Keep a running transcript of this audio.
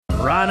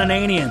Ron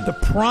Ananian. The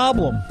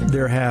problem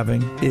they're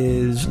having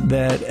is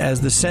that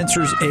as the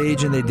sensors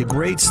age and they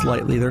degrade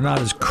slightly, they're not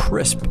as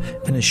crisp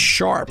and as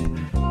sharp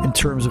in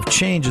terms of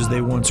change as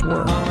they once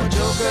were. I'm a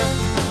joker,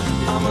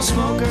 I'm a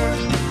smoker,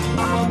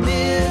 I'm a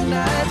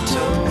midnight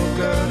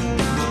toker.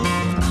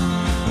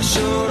 I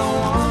sure don't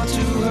want to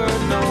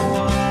hurt no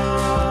one.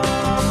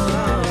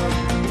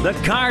 The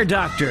Car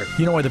Doctor.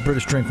 You know why the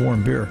British drink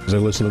warm beer? Because I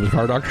listen to the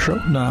Car Doctor show?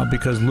 No,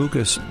 because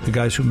Lucas, the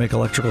guys who make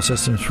electrical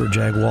systems for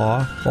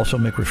Jaguar, also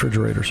make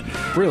refrigerators.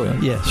 Really?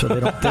 Yeah, so they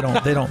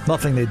don't,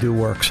 nothing they do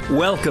works.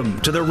 Welcome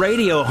to the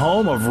radio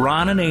home of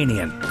Ron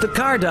Ananian, the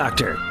Car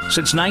Doctor.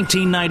 Since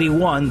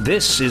 1991,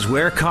 this is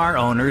where car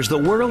owners the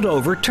world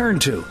over turn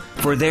to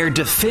for their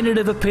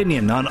definitive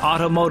opinion on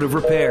automotive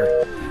repair.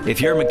 If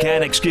your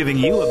mechanic's giving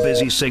you a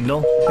busy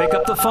signal, pick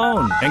up the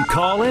phone and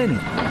call in.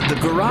 The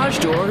garage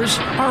doors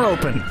are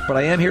open. But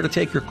I am here to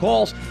take your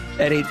calls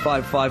at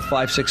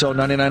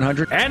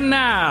 855-560-9900. And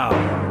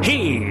now,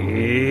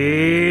 here's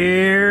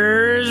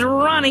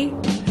Ronnie.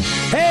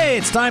 Hey,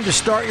 it's time to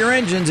start your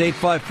engines.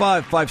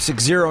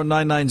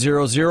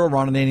 855-560-9900.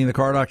 Ron Ananian, the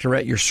Car Doctor,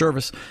 at your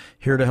service.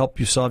 Here to help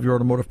you solve your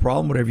automotive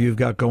problem, whatever you've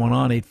got going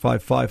on.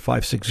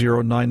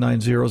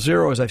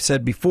 855-560-9900. As I've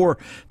said before,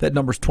 that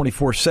number's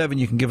 24/7.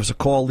 You can give us a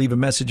call, leave a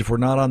message if we're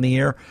not on the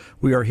air.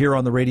 We are here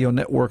on the radio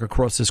network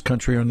across this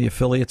country on the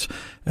affiliates.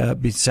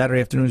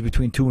 Saturday afternoons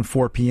between 2 and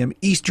 4 p.m.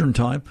 Eastern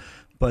Time.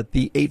 But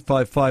the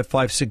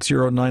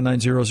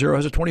 855-560-9900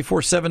 has a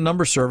 24/7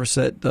 number service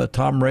that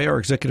Tom Ray, our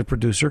executive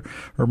producer,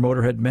 or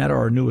Motorhead Matt,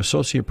 our new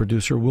associate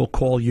producer, will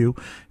call you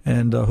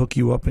and hook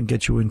you up and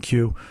get you in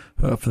queue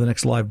for the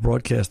next live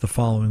broadcast the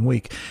following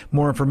week.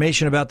 More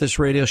information about this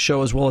radio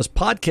show as well as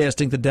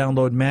podcasting to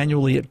download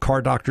manually at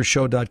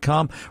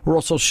cardoctorshow.com. We're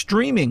also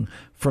streaming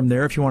from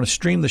there if you want to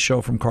stream the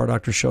show from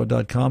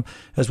cardoctorshow.com,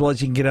 as well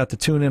as you can get out to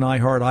TuneIn,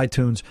 iHeart,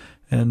 iTunes,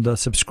 and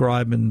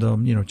subscribe and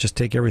just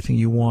take everything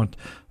you want.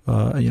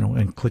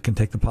 And click and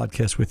take the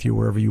podcast with you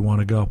wherever you want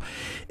to go.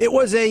 It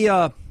was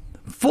a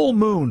full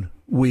moon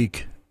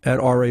week at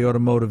RA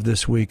Automotive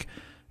this week,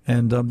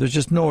 and there's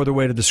just no other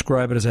way to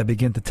describe it as I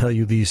begin to tell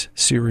you these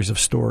series of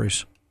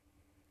stories.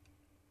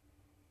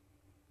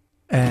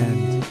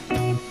 And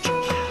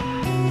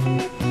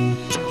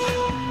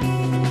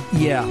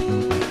yeah,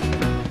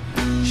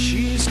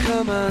 She's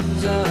come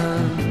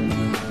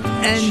undone,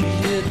 and she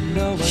didn't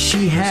know what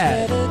she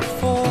had. was headed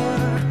for.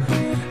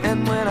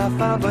 And when I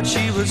found what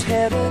she was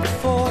headed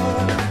for,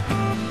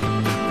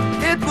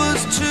 it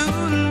was too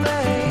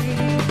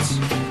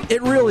late.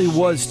 It really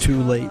was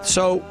too late.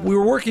 So we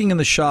were working in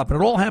the shop,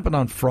 and it all happened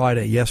on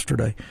Friday,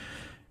 yesterday.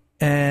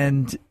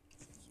 And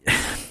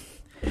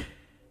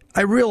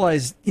I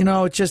realized,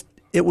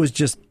 it was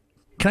just,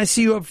 can I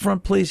see you up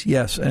front, please?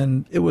 Yes.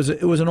 And it was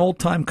an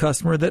old-time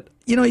customer that,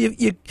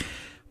 you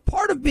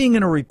part of being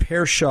in a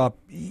repair shop,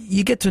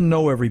 you get to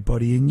know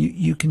everybody, and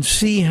you can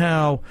see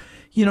how,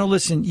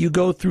 listen, you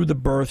go through the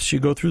births, you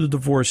go through the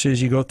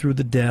divorces, you go through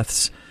the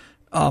deaths.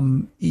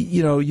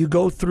 You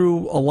go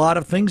through a lot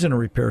of things in a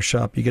repair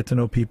shop. You get to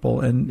know people.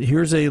 And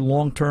here's a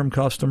long-term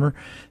customer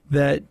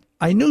that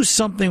I knew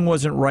something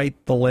wasn't right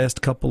the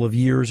last couple of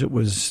years. It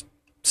was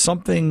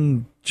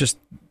something just,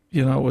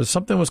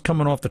 something was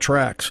coming off the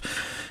tracks.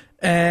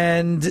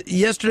 And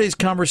yesterday's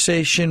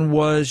conversation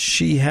was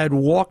she had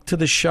walked to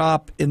the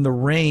shop in the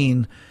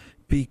rain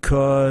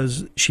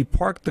because she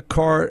parked the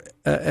car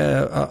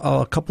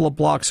a couple of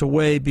blocks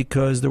away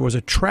because there was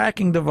a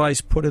tracking device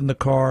put in the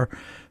car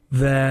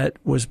that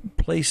was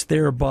placed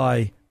there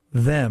by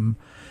them,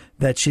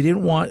 that she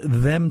didn't want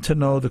them to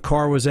know the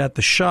car was at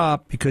the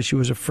shop because she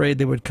was afraid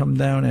they would come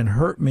down and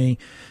hurt me,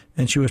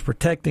 and she was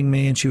protecting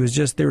me, and she was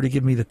just there to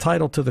give me the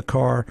title to the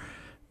car,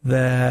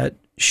 that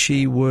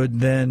she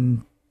would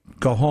then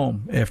go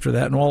home after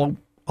that. And all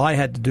I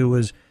had to do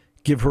was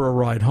give her a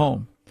ride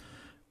home.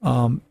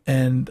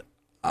 And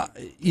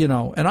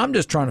I'm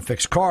just trying to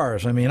fix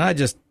cars. I mean, I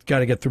just got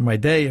to get through my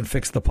day and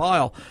fix the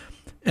pile.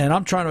 And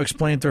I'm trying to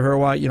explain to her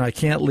why, I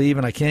can't leave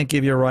and I can't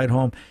give you a ride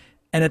home.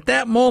 And at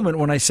that moment,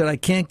 when I said I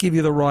can't give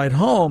you the ride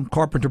home,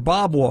 Carpenter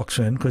Bob walks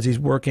in because he's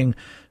working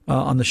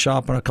on the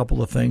shop on a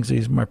couple of things.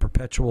 He's my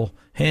perpetual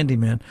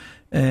handyman.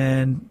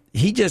 And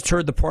he just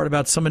heard the part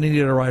about somebody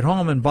needed a ride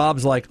home. And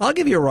Bob's like, I'll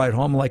give you a ride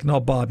home. I'm like, no,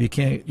 Bob, you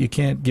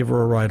can't give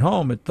her a ride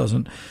home. It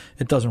doesn't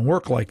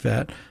work like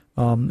that.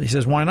 He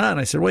says, why not? And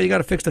I said, well, you got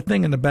to fix the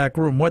thing in the back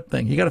room. What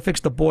thing? You got to fix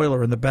the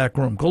boiler in the back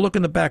room. Go look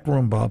in the back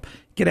room, Bob.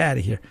 Get out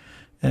of here.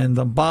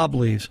 And Bob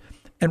leaves.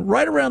 And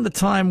right around the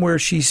time where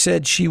she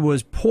said she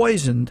was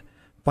poisoned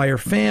by her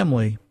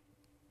family,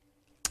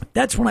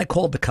 that's when I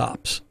called the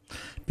cops.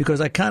 Because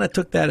I kind of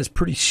took that as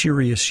pretty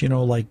serious,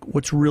 like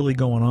what's really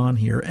going on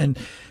here. And,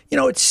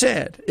 it's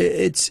sad.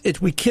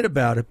 We kid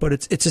about it, but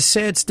it's a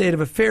sad state of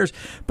affairs.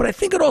 But I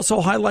think it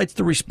also highlights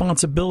the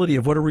responsibility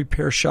of what a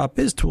repair shop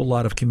is to a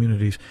lot of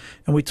communities.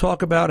 And we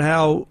talk about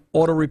how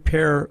auto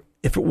repair,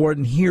 if it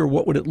weren't here,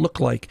 what would it look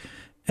like?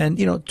 And,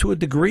 to a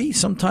degree,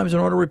 sometimes an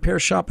auto repair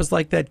shop is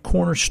like that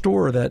corner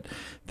store, that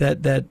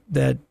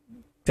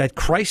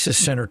crisis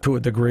center to a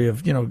degree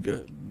of,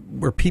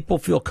 where people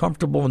feel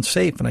comfortable and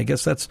safe. And I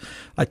guess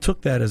I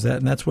took that as that,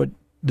 and that's what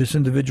this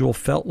individual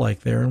felt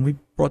like there. And we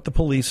brought the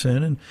police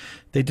in, and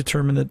they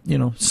determined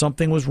that,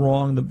 something was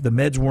wrong. The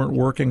meds weren't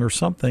working or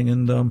something.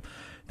 And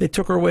they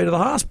took her away to the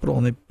hospital,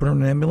 and they put her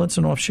in an ambulance,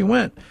 and off she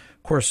went.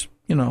 Of course,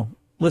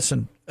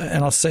 listen,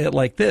 and I'll say it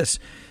like this.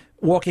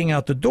 Walking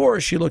out the door,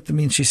 she looked at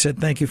me and she said,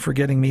 "Thank you for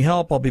getting me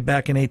help. I'll be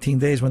back in 18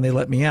 days when they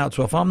let me out.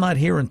 So if I'm not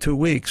here in 2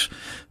 weeks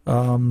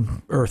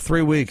or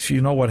 3 weeks, you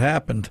know what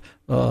happened.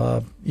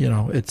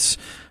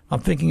 I'm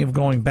thinking of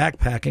going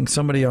backpacking.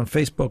 Somebody on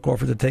Facebook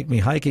offered to take me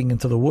hiking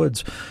into the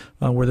woods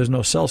where there's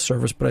no cell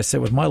service. But I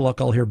said, with my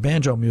luck, I'll hear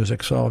banjo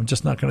music. So I'm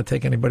just not going to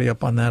take anybody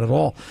up on that at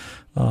all.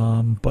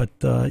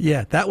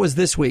 That was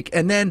this week.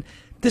 And then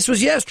this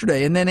was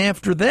yesterday. And then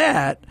after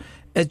that,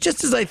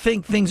 just as I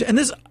think things, and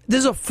this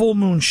is a full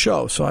moon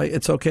show, so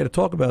it's okay to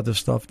talk about this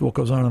stuff, what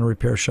goes on in a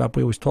repair shop.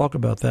 We always talk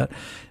about that.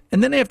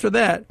 And then after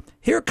that,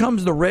 here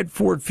comes the red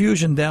Ford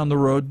Fusion down the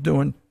road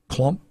doing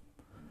clump,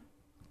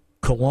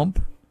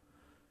 clump,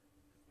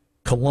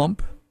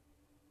 clump.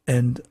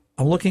 And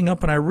I'm looking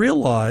up and I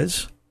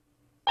realize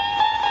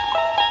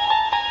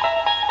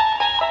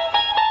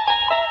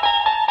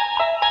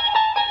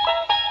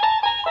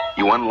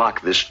you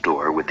unlock this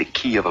door with the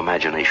key of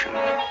imagination.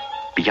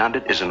 Beyond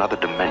it is another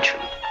dimension,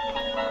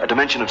 a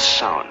dimension of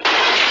sound,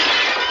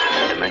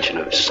 a dimension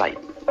of sight,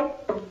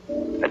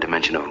 a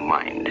dimension of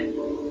mind.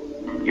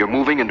 You're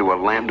moving into a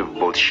land of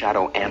both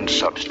shadow and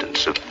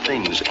substance, of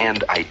things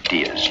and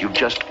ideas. You've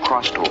just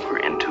crossed over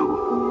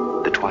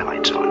into the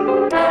Twilight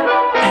Zone.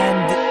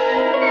 And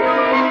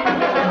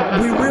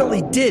we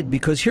really did,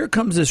 because here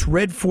comes this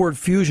red Ford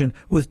Fusion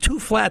with 2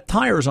 flat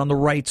tires on the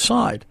right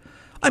side.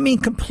 I mean,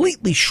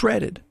 completely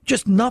shredded,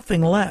 just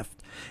nothing left.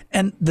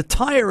 And the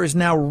tire is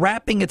now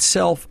wrapping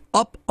itself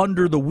up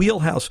under the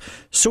wheelhouse.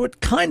 So it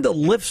kind of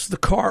lifts the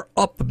car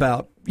up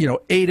about,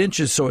 8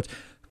 inches. So it's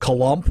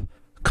clump,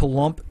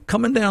 clump,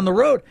 coming down the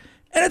road.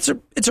 And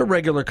it's a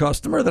regular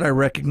customer that I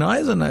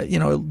recognize. And,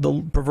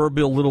 the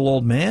proverbial little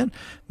old man,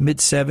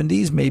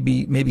 mid-70s,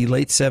 maybe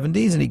late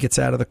 70s. And he gets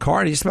out of the car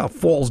and he just about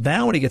falls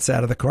down when he gets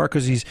out of the car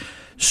because he's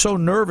so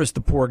nervous,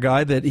 the poor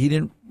guy, that he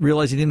didn't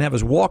realize he didn't have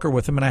his walker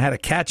with him. And I had to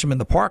catch him in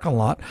the parking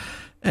lot.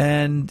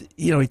 And,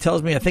 he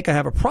tells me, I think I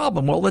have a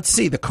problem. Well, let's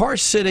see. The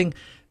car's sitting,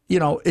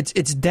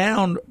 it's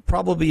down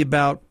probably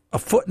about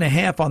 1.5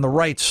 feet on the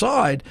right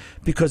side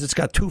because it's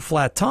got 2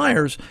 flat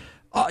tires.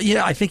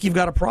 I think you've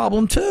got a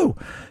problem too.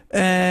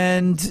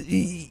 And,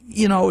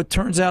 it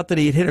turns out that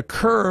he had hit a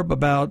curb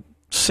about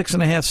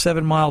 6.5,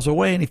 7 miles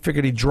away, and he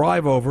figured he'd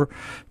drive over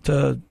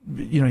to,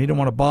 he didn't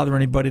want to bother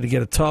anybody to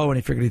get a tow, and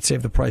he figured he'd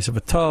save the price of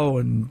a tow,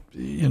 and,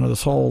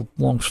 this whole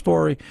long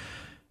story.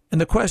 And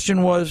the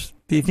question was,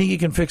 do you think you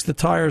can fix the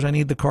tires? I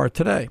need the car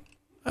today.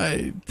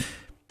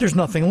 There's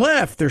nothing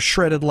left. They're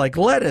shredded like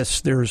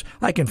lettuce.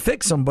 I can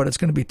fix them, but it's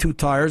going to be 2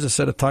 tires, a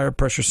set of tire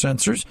pressure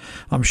sensors,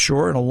 I'm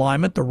sure, in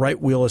alignment. The right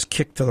wheel is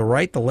kicked to the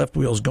right. The left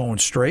wheel is going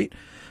straight.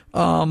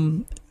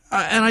 And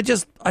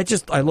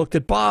I looked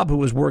at Bob, who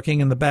was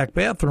working in the back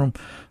bathroom.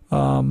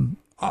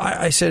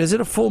 I said, is it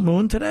a full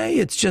moon today?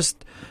 It's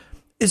just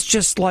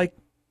like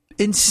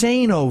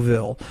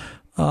insane-oville.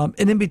 And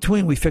in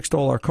between, we fixed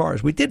all our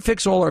cars. We did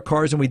fix all our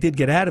cars, and we did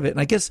get out of it. And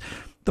I guess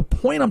the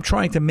point I'm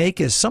trying to make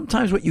is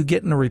sometimes what you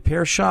get in a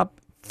repair shop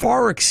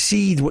far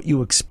exceeds what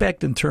you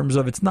expect in terms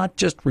of it's not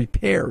just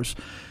repairs.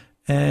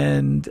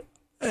 And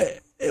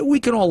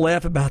we can all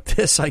laugh about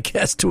this, I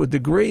guess, to a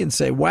degree and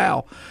say,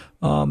 wow,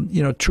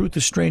 truth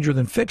is stranger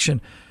than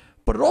fiction.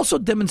 But it also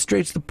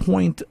demonstrates the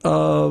point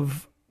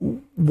of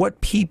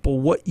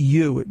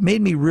it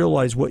made me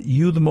realize what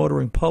you, the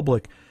motoring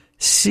public,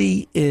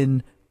 see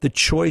in the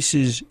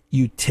choices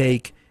you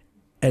take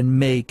and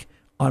make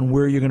on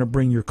where you're going to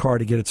bring your car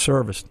to get it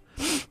serviced.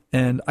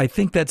 And I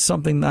think that's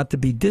something not to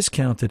be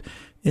discounted,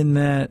 in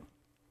that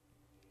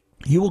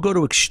you will go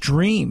to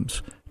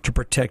extremes to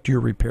protect your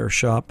repair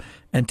shop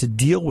and to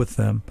deal with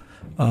them.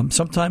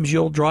 Sometimes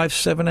you'll drive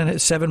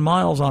 7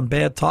 miles on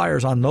bad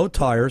tires, on no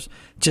tires,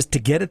 just to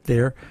get it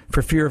there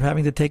for fear of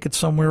having to take it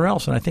somewhere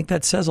else. And I think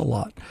that says a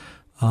lot.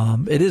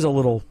 It is a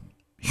little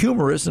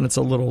humorous, and it's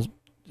a little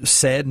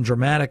sad and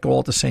dramatic all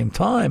at the same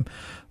time,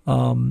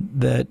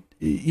 but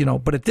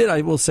it did,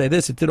 I will say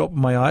this, it did open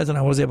my eyes, and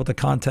I was able to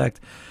contact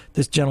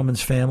this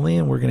gentleman's family,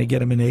 and we're going to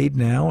get him in aid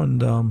now.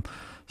 And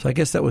so I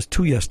guess that was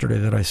 2 yesterday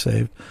that I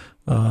saved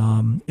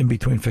in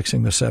between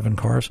fixing the 7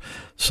 cars.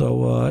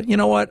 So you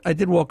know what? I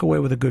did walk away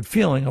with a good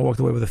feeling. I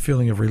walked away with a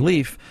feeling of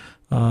relief.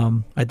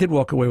 I did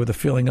walk away with a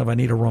feeling of I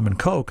need a rum and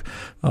Coke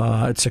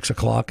at 6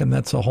 o'clock, and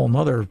that's a whole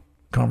nother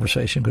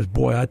conversation, because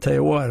boy, I tell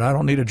you what, I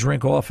don't need a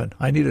drink often.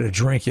 I needed a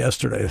drink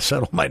yesterday to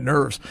settle my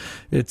nerves.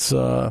 It's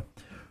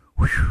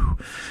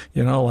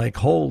like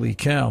holy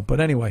cow. But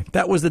anyway,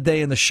 that was the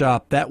day in the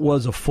shop. That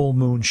was a full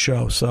moon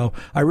show. So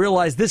I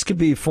realized this could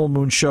be a full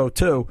moon show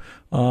too.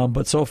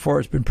 But so far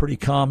it's been pretty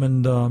calm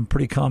and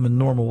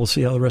normal. We'll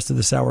see how the rest of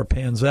this hour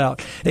pans out.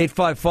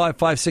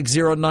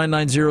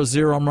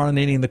 855-560-9900. I'm Ron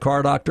Ananian, the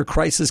Car Doctor,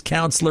 crisis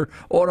counselor,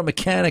 auto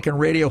mechanic, and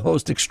radio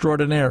host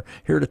extraordinaire.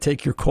 Here to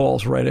take your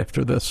calls right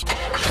after this.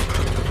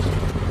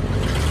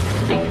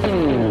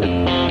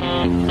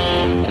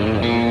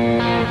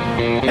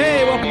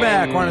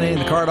 back. Ron Ananian,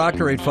 the Car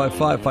Doctor,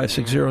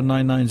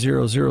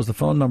 855-560-9900 is the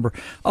phone number.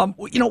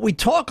 We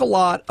talk a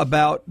lot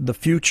about the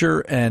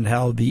future and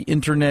how the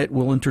Internet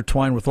will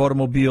intertwine with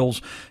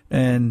automobiles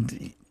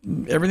and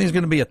everything's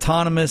going to be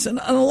autonomous. And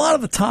a lot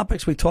of the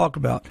topics we talk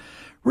about.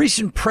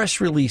 Recent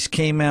press release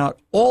came out.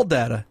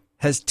 ALLDATA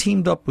has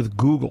teamed up with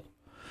Google.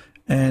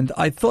 And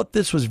I thought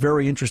this was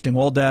very interesting.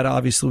 ALLDATA,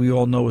 obviously, we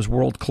all know is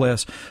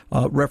world-class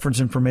reference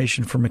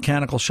information for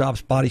mechanical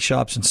shops, body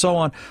shops, and so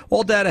on.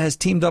 ALLDATA has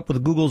teamed up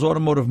with Google's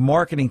automotive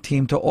marketing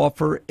team to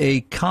offer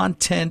a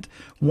content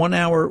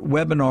one-hour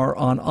webinar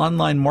on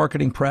online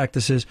marketing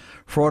practices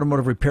for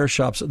automotive repair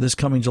shops this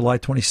coming July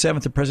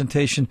 27th. The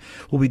presentation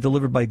will be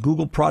delivered by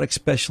Google product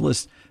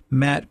specialist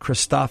Matt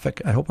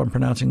Kristofic. I hope I'm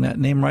pronouncing that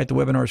name right. The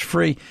webinar is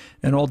free,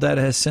 and ALLDATA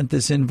has sent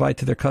this invite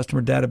to their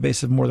customer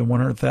database of more than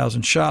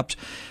 100,000 shops.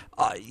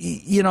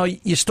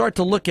 You start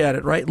to look at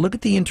it, right? Look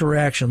at the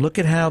interaction. Look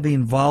at how the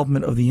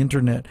involvement of the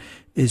Internet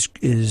is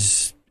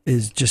just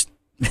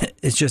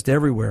it's just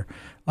everywhere.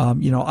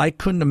 I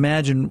couldn't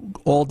imagine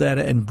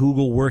ALLDATA and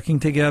Google working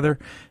together,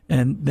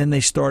 and then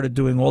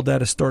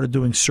ALLDATA started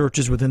doing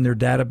searches within their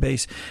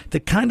database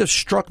that kind of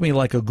struck me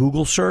like a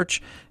Google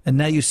search, and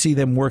now you see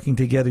them working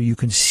together. You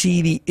can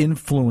see the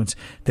influence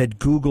that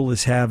Google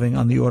is having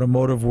on the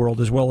automotive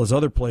world as well as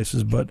other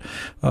places, but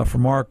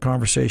from our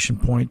conversation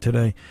point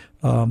today,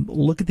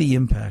 look at the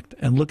impact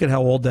and look at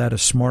how ALLDATA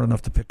is smart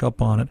enough to pick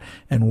up on it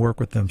and work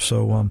with them.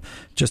 So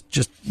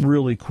just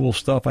really cool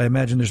stuff. I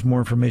imagine there's more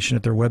information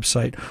at their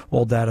website,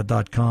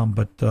 alldata.com,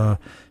 but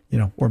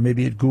or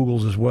maybe at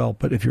Google's as well.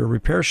 But if you're a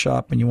repair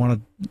shop and you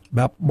want to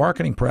about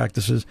marketing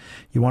practices,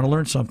 you want to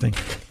learn something,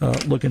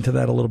 look into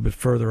that a little bit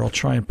further. I'll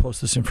try and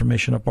post this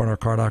information up on our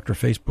Car Doctor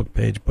Facebook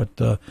page, but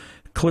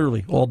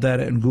clearly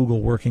ALLDATA and Google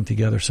working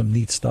together, some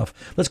neat stuff.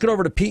 Let's get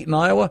over to Pete in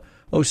Iowa.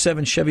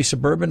 07 Chevy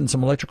Suburban and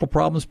some electrical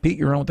problems. Pete,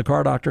 you're on with the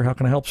Car Doctor. How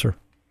can I help, sir?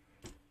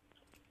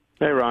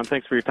 Hey, Ron.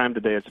 Thanks for your time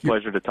today. It's a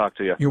pleasure to talk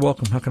to you. You're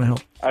welcome. How can I help?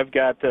 I've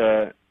got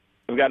an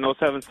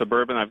 07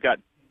 Suburban. I've got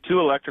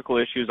two electrical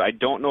issues. I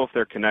don't know if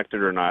they're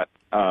connected or not.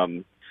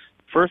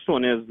 First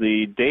one is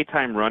the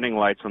daytime running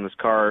lights on this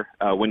car.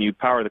 When you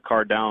power the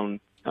car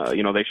down,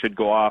 they should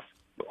go off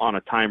on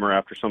a timer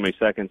after so many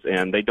seconds,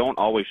 and they don't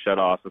always shut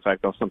off. In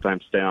fact, they'll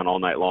sometimes stay on all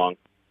night long.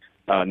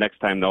 Next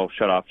time they'll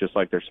shut off just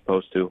like they're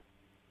supposed to.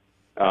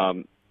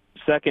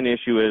 Second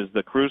issue is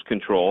the cruise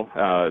control.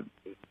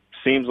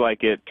 Seems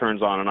like it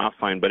turns on and off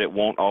fine, but it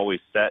won't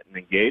always set and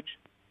engage.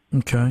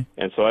 Okay.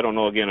 And so I don't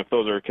know, again, if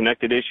those are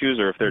connected issues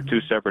or if they're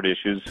two separate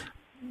issues.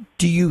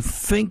 Do you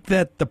think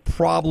that the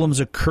problems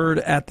occurred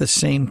at the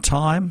same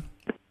time?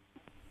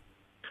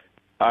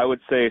 I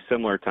would say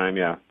similar time,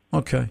 yeah.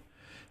 Okay.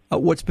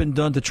 What's been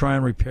done to try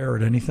and repair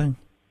it? Anything?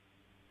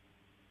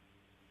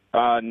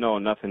 No,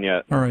 nothing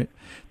yet. All right.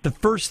 The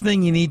first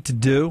thing you need to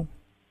do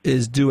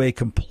is do a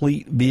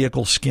complete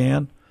vehicle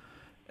scan.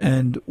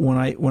 And when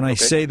I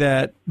say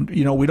that,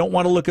 we don't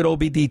want to look at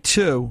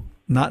OBD2,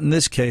 not in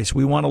this case.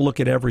 We want to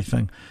look at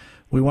everything.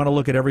 We want to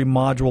look at every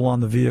module on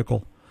the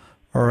vehicle.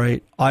 All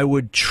right. I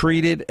would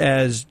treat it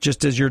as,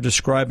 just as you're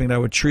describing, I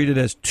would treat it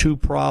as two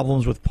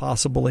problems with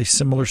possible a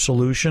similar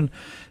solution.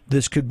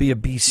 This could be a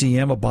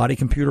BCM, a body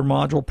computer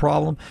module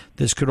problem.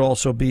 This could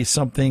also be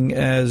something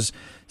as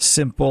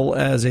simple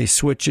as a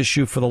switch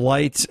issue for the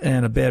lights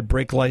and a bad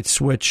brake light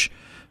switch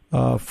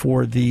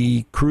for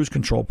the cruise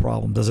control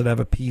problem. Does it have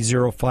a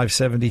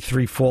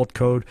P0573 fault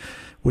code,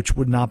 which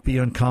would not be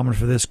uncommon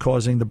for this,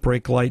 causing the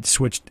brake light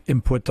switch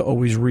input to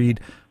always read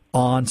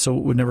on, so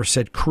it would never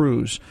set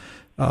cruise?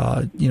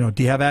 Do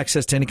you have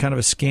access to any kind of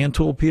a scan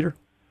tool, Peter?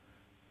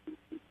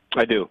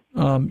 I do.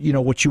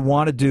 What you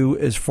want to do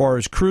as far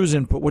as cruise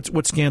input,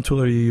 what scan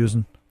tool are you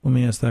using? Let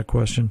me ask that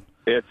question.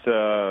 It's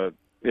a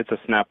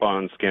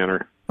Snap-on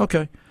scanner.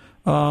 Okay.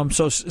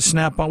 So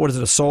Snap-on, what is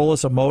it, a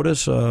Solus, a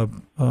Modus?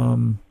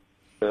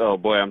 Oh,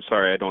 boy, I'm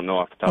sorry. I don't know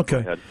off the top of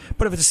my head.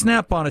 But if it's a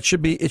Snap-on, it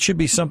should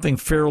be something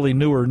fairly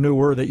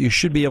newer that you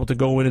should be able to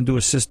go in and do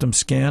a system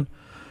scan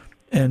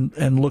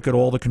and look at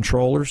all the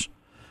controllers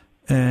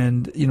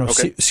and,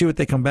 see what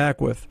they come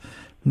back with.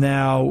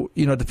 Now,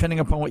 depending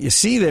upon what you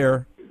see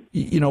there,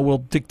 will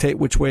dictate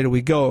which way do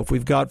we go. If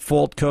we've got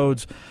fault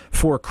codes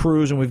for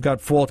cruise and we've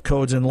got fault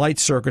codes in light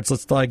circuits,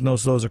 let's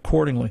diagnose those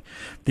accordingly.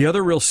 The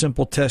other real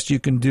simple test you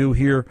can do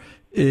here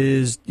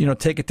is,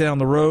 take it down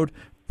the road,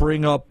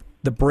 bring up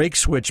the brake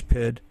switch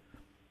PID,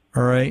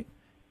 all right,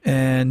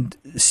 and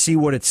see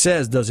what it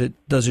says. Does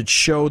it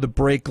show the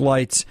brake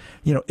lights?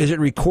 Is it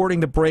recording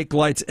the brake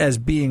lights as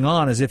being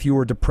on, as if you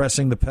were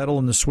depressing the pedal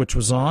and the switch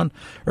was on,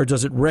 or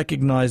does it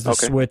recognize the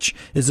switch?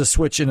 Is the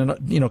switch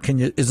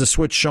is the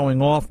switch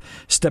showing off?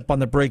 Step on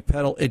the brake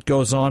pedal, it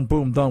goes on.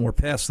 Boom, done. We're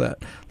past that.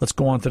 Let's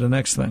go on to the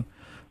next thing.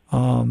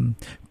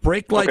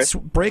 Brake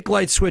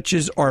light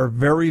switches are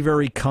very,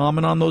 very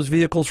common on those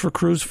vehicles for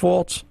cruise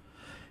faults.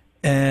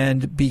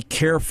 And be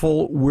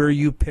careful where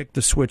you pick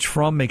the switch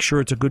from. Make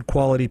sure it's a good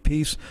quality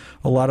piece.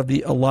 A lot of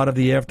the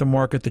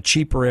aftermarket, the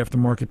cheaper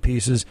aftermarket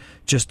pieces,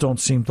 just don't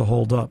seem to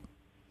hold up.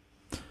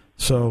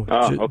 So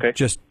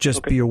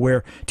just be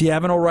aware. Do you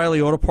have an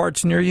O'Reilly Auto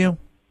Parts near you?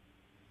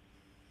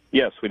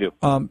 Yes, we do.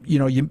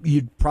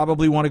 You'd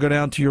probably want to go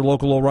down to your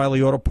local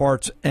O'Reilly Auto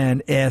Parts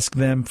and ask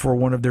them for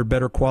one of their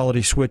better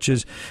quality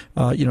switches,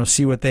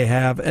 see what they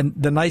have. And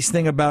the nice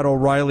thing about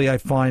O'Reilly, I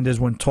find, is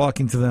when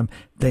talking to them,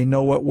 they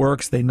know what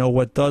works, they know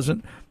what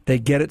doesn't. They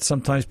get it.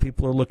 Sometimes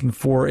people are looking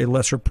for a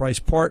lesser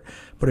priced part,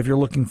 but if you're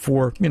looking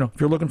for, if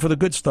you're looking for the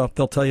good stuff,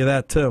 they'll tell you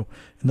that too.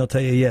 And they'll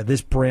tell you, yeah,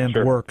 this brand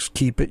works,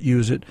 keep it,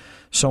 use it,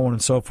 so on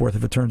and so forth,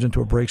 if it turns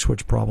into a brake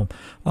switch problem.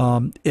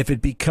 If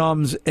it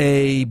becomes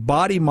a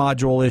body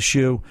module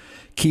issue,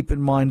 keep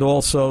in mind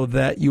also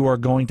that you are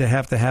going to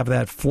have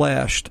that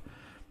flashed,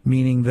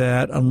 meaning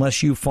that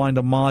unless you find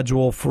a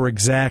module for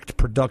exact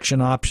production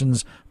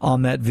options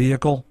on that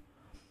vehicle,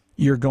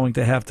 you're going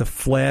to have to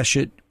flash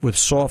it with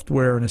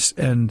software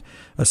and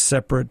a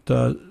separate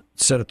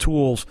set of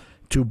tools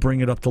to bring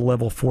it up to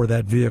level for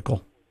that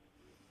vehicle.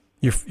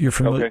 You're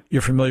familiar? Okay.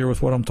 You're familiar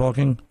with what I'm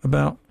talking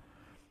about?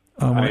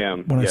 I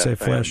am. When yes, I say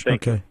flash,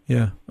 okay,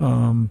 yeah.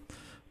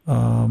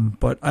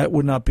 But it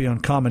would not be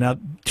uncommon. Now,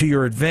 to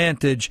your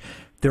advantage,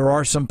 there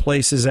are some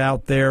places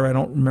out there, I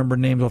don't remember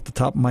names off the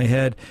top of my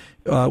head,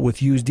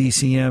 with used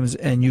DCMs,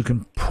 and you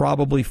can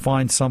probably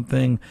find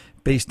something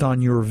based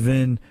on your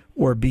VIN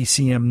or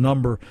BCM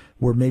number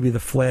where maybe the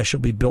flash will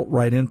be built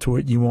right into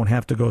it. You won't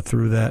have to go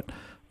through that,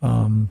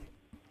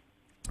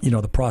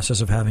 the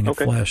process of having it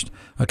flashed.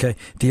 Okay.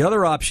 The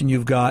other option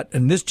you've got,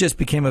 and this just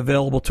became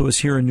available to us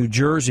here in New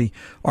Jersey,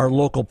 our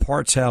local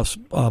parts house,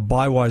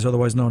 Bywise,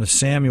 otherwise known as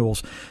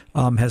Samuels,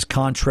 has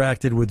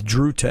contracted with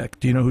DrewTech.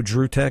 Do you know who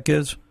DrewTech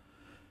is?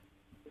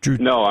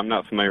 No, I'm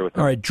not familiar with that.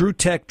 All right, Drew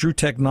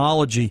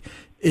Technology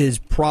is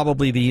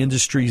probably the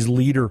industry's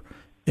leader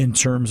in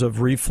terms of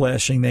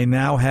reflashing. They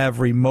now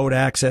have remote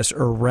access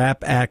or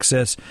wrap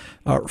access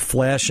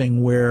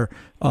flashing where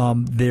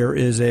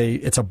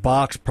it's a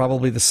box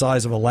probably the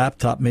size of a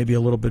laptop, maybe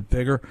a little bit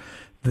bigger,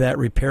 that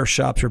repair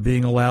shops are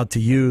being allowed to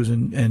use,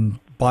 and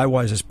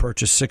Bywise has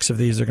purchased 6 of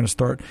these. They're going to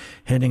start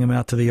handing them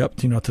out to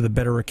the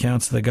better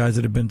accounts, to the guys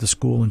that have been to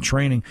school and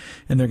training,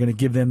 and they're going to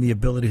give them the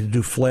ability to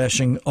do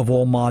flashing of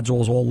all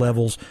modules, all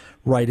levels,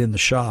 right in the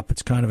shop.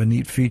 It's kind of a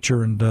neat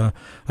feature, and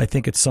I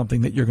think it's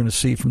something that you're going to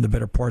see from the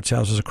better parts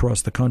houses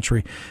across the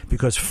country,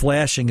 because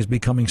flashing is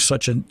becoming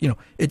such a,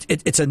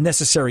 it's a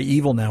necessary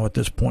evil now at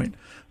this point.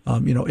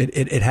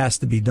 It has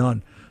to be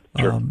done.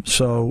 Sure.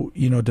 So,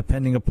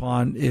 depending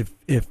upon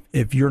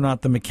if you're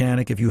not the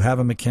mechanic, if you have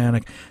a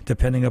mechanic,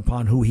 depending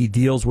upon who he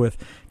deals with,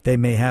 they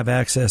may have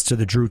access to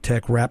the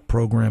DrewTech wrap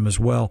program as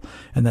well.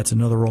 And that's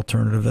another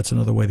alternative. That's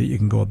another way that you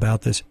can go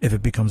about this if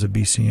it becomes a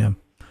BCM.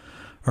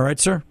 All right,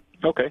 sir?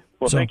 Okay.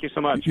 Well, thank you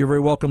so much. You're very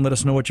welcome. Let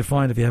us know what you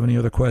find. If you have any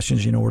other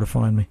questions, you know where to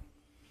find me.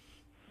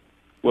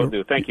 Will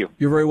do. Thank you.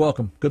 You're very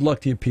welcome. Good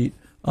luck to you, Pete.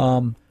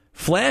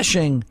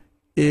 Flashing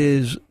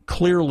is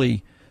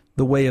clearly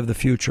the way of the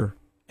future.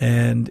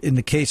 And in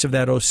the case of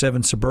that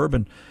 07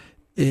 Suburban,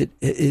 it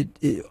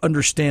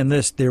understand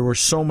this, there were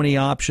so many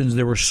options,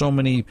 there were so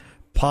many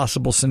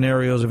possible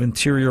scenarios of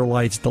interior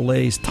lights,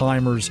 delays,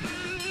 timers,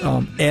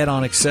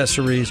 add-on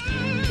accessories.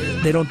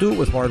 They don't do it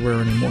with hardware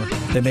anymore.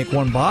 They make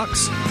one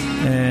box,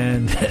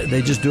 and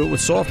they just do it with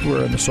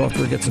software, and the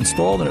software gets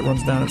installed, and it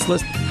runs down its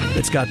list.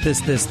 It's got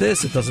this.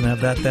 It doesn't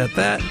have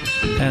that.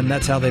 And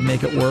that's how they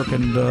make it work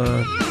and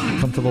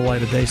come to the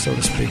light of day, so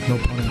to speak. No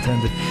pun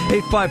intended.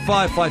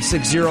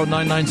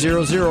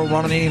 855-560-9900.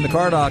 Ron Ananian, the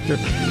Car Doctor.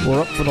 We're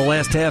up for the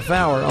last half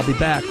hour. I'll be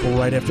back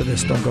right after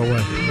this. Don't go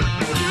away.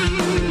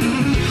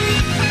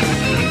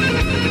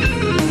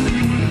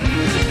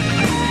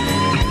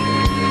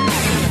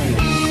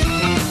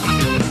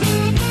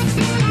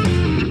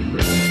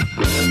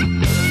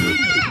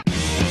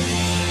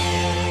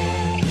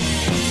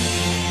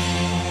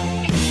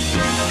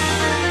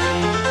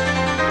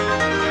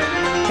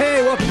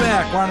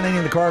 Ron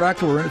Ananian, the Car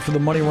Doctor. We're in it for the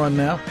money run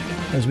now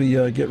as we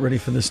get ready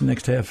for this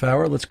next half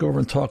hour. Let's go over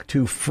and talk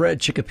to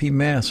Fred, Chicopee,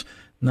 Mass.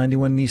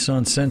 91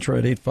 Nissan Sentra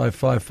at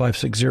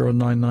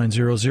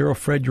 855-560-9900.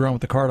 Fred, you're on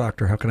with the Car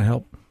Doctor. How can I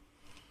help?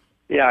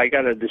 Yeah, I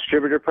got a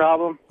distributor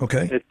problem.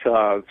 Okay. It's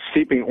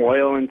seeping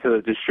oil into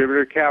the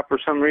distributor cap for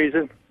some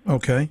reason.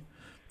 Okay.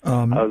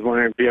 I was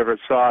wondering if you ever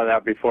saw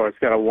that before. It's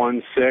got a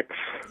 1.6.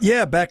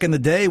 Yeah, back in the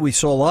day, we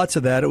saw lots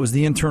of that. It was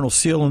the internal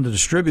seal in the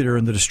distributor,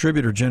 and the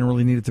distributor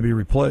generally needed to be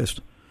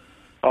replaced.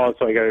 Oh,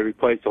 so I got to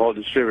replace the whole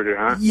distributor,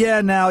 huh?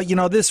 Yeah, now,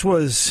 this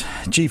was,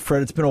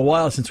 Fred, it's been a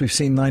while since we've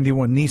seen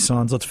 91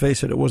 Nissans. Let's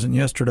face it, it wasn't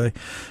yesterday.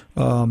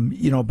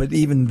 But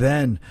even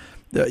then,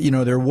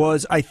 there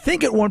was, I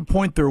think at one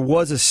point there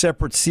was a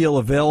separate seal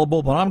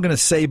available, but I'm going to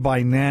say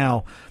by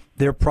now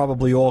they're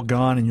probably all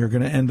gone, and you're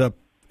going to end up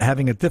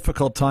having a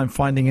difficult time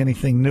finding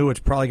anything new. It's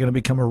probably going to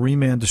become a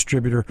reman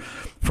distributor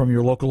from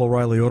your local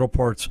O'Reilly Auto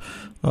Parts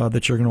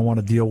that you're going to want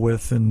to deal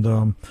with,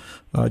 and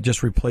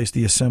just replace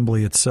the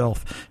assembly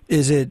itself.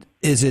 Is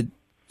it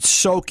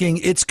soaking?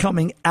 It's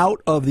coming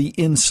out of the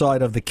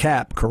inside of the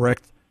cap,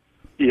 correct?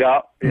 Yeah,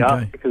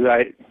 Okay. because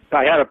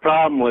I had a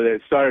problem with it.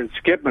 It started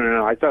skipping, and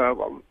I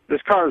thought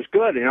this car is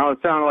good. You know, it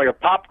sounded like a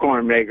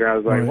popcorn maker. I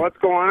was like, Right. what's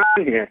going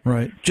on here?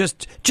 Right.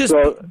 Just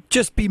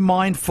be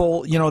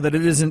mindful, that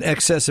it isn't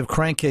excessive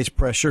crankcase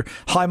pressure.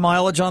 High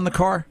mileage on the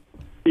car?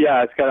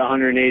 Yeah, it's got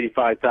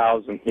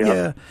 185,000.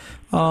 Yeah.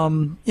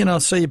 So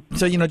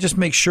just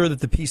make sure that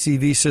the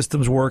PCV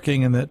system's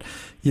working and that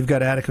you've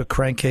got adequate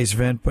crankcase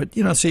vent. But,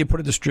 say you put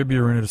a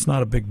distributor in it, it's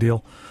not a big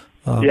deal.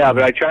 Yeah,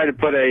 but I tried to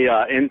put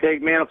a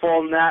intake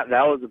manifold in that.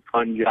 That was a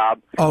fun job.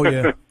 Oh,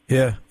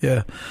 yeah.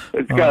 Yeah.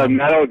 It's got a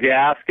metal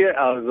gasket.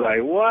 I was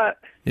like, what?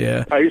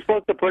 Yeah. Are you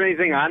supposed to put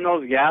anything on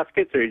those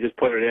gaskets, or you just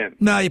put it in?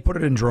 No, you put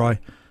it in dry.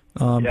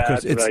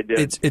 Because that's what I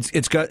did.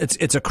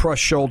 it's a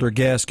crushed shoulder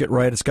gasket,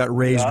 right? It's got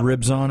raised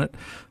ribs on it.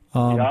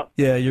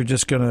 Yeah, you're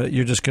just gonna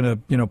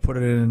put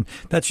it in.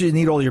 That's what you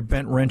need all your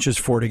bent wrenches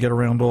for to get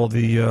around all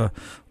the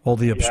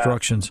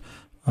obstructions.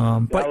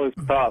 That was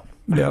tough.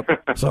 Yep.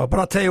 But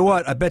I'll tell you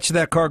what, I bet you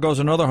that car goes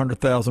another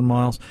 100,000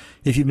 miles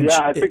if you've been.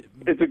 Yeah, I think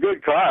it's a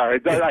good car.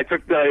 I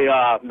took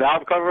the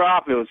valve cover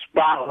off. It was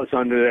spotless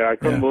under there. I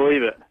couldn't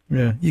believe it.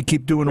 Yeah, you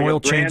keep doing Like a oil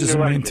brand changes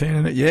new and engine.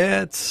 maintaining it.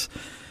 Yeah,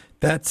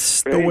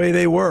 that's the way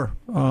they were.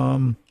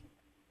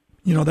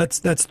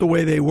 That's the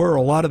way they were,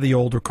 a lot of the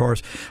older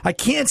cars. I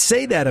can't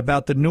say that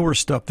about the newer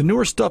stuff. The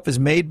newer stuff is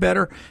made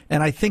better,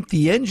 and I think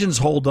the engines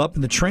hold up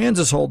and the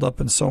transits hold up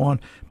and so on,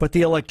 but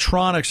the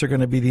electronics are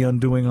going to be the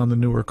undoing on the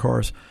newer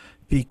cars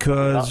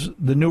because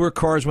the newer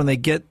cars, when they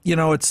get,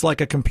 it's like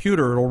a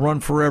computer. It'll run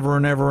forever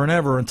and ever and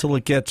ever until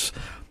it gets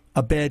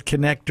a bad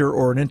connector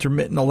or an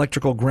intermittent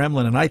electrical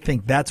gremlin, and I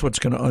think that's what's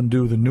going to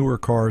undo the newer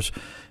cars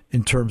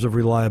in terms of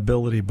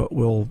reliability, but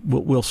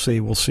we'll see.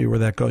 We'll see where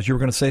that goes. You were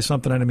going to say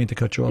something? I didn't mean to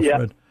cut you off,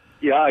 Fred.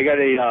 Yeah, I got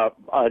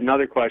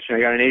another question. I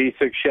got an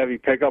 86 Chevy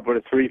pickup with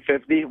a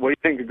 350. What do you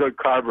think a good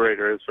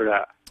carburetor is for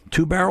that?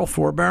 2-barrel,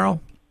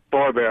 4-barrel?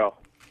 4-barrel.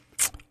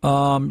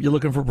 You're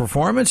looking for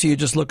performance, or you're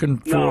just looking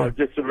for... No,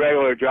 just a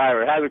regular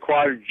driver. It has a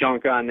quadra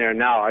junk on there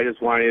now. I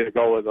just wanted to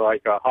go with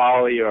like a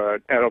Holly or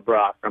an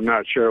Edelbrock. I'm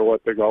not sure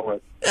what to go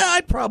with. Yeah,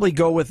 I'd probably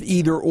go with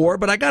either or,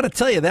 but I got to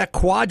tell you, that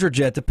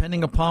Quadrajet,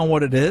 depending upon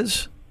what it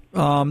is...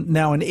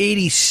 now, in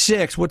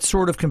 86, what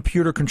sort of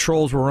computer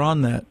controls were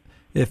on that,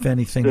 if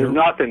anything? There's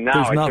nothing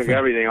now. I took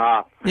everything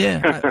off.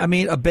 Yeah, I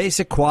mean, a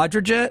basic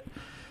Quadrajet?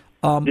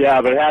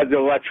 Yeah, but it has the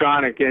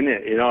electronic in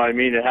it. You know what I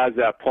mean? It has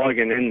that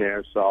plug-in in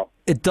there, so...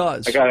 It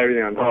does. I got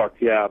everything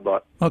unhooked, yeah,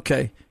 but...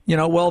 Okay.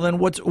 Well, then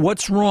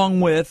what's wrong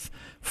with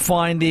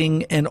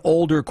finding an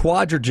older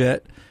Quadrajet,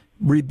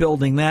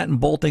 rebuilding that, and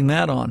bolting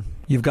that on?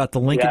 You've got the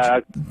linkage. Yeah,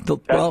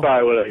 that's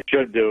probably what I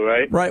should do,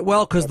 right? Right.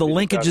 Well, because the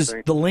linkage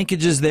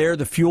is there.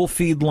 The fuel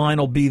feed line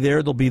will be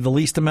there. There'll be the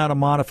least amount of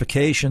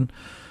modification.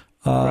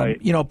 Right.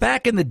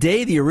 Back in the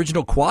day, the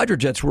original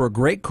Quadrajets were a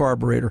great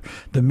carburetor.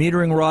 The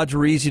metering rods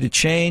were easy to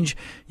change.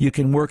 You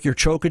can work your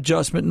choke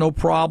adjustment, no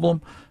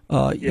problem.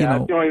 That's the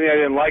only thing I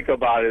didn't like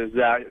about it is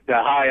that the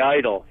high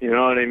idle. You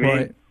know what I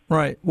mean?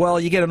 Right. Well,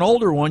 you get an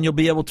older one, you'll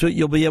be able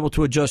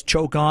to adjust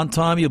choke on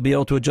time. You'll be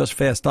able to adjust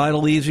fast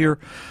idle easier.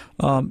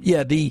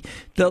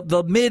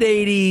 The mid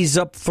 '80s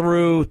up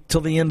through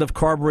till the end of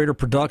carburetor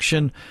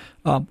production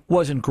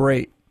wasn't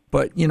great.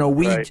 But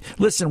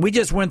we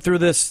just went through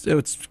this.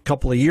 It's a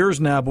couple of years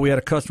now, but we had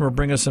a customer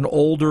bring us an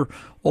old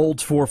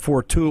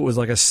 442. It was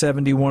like a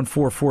 71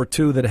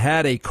 442 that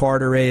had a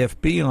Carter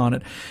AFB on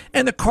it,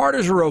 and the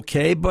Carters were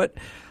okay, but.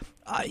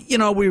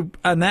 We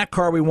on that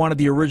car we wanted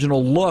the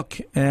original look,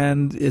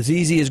 and as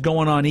easy as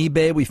going on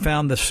eBay, we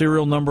found the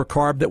serial number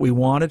carb that we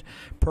wanted,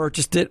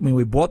 purchased it. I mean,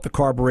 we bought the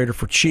carburetor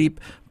for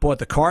cheap, bought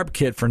the carb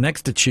kit for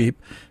next to cheap,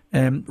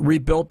 and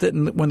rebuilt it.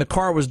 And when the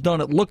car was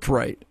done, it looked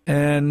right.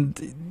 And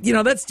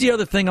that's the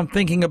other thing I'm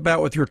thinking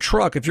about with your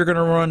truck. If you're going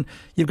to run,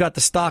 you've got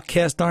the stock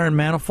cast iron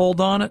manifold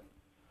on it.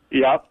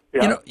 Yep.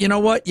 You know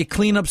what? You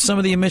clean up some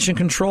of the emission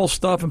control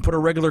stuff and put a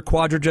regular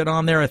Quadrajet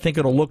on there. I think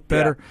it'll look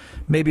better. Yeah.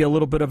 Maybe a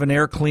little bit of an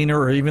air cleaner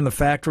or even the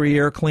factory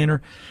air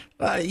cleaner.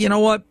 You know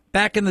what?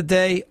 Back in the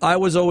day, I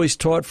was always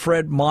taught,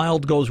 Fred,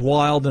 mild goes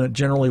wild, and it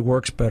generally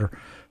works better.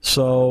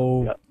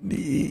 So,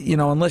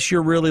 unless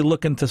you're really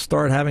looking to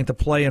start having to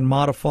play and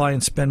modify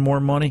and spend more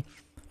money,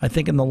 I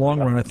think in the long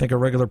run, I think a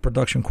regular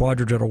production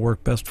Quadrajet will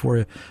work best for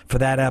you for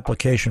that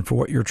application, for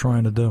what you're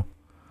trying to do.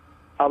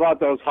 How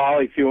about those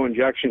Holley fuel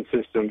injection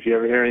systems? You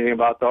ever hear anything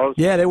about those?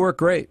 Yeah, they work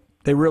great.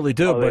 They really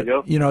do. They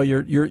do?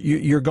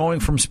 You're going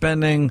from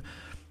spending,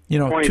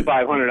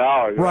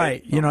 $2,500.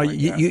 Right.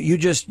 You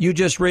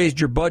just raised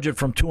your budget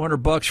from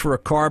 $200 for a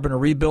carb and a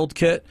rebuild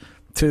kit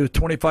to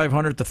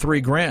 $2,500 to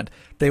 $3,000.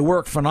 They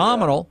work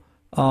phenomenal.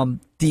 Do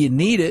you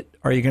need it?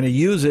 Are you going to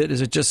use it?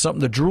 Is it just something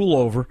to drool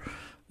over?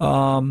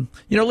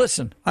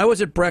 Listen. I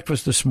was at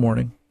breakfast this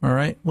morning. All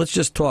right, let's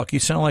just talk. You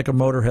sound like a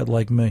motorhead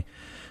like me.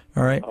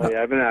 All right. Oh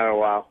yeah, I've been at it a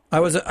while. I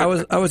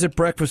was at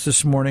breakfast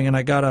this morning, and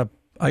I got a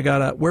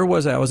where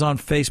was I? I was on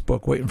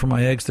Facebook waiting for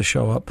my eggs to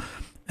show up,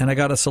 and I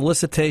got a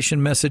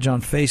solicitation message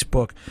on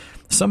Facebook.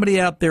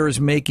 Somebody out there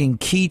is making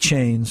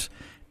keychains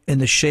in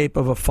the shape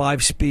of a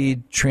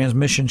 5-speed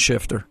transmission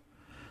shifter.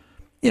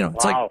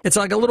 It's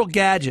like a little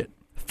gadget.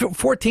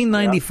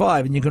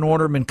 $14.95, and you can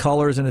order them in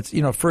colors, and it's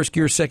first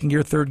gear, second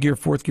gear, third gear,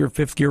 fourth gear,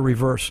 fifth gear,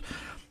 reverse.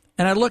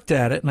 And I looked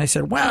at it and I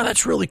said, wow,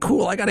 that's really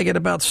cool. I got to get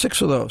about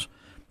 6 of those.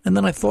 And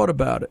then I thought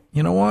about it.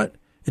 You know what?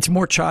 It's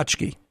more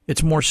tchotchke.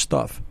 It's more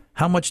stuff.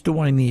 How much do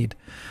I need?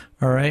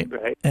 All right?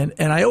 And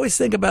I always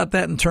think about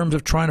that in terms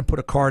of trying to put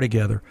a car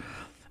together.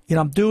 You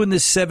know, I'm doing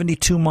this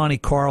 72 Monte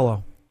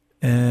Carlo.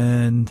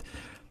 And,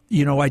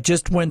 you know, I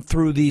just went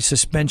through the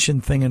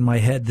suspension thing in my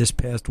head this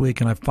past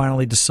week, and I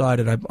finally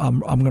decided I'm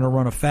going to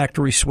run a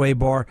factory sway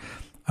bar.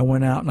 I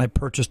went out and I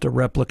purchased a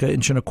replica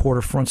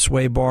 1.25" front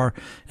sway bar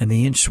and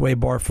the inch sway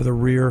bar for the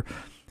rear.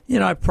 You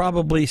know, I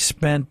probably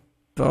spent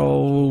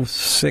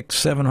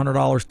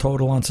 $600-700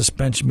 total on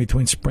suspension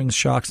between springs,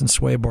 shocks, and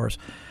sway bars.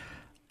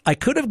 I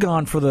could have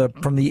gone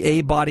from the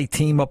A-Body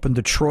team up in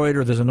Detroit,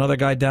 or there's another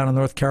guy down in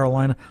North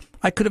Carolina.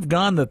 I could have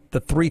gone the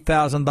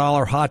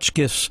 $3,000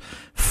 Hotchkiss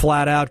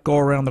flat out, go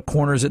around the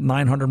corners at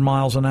 900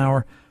 miles an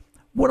hour.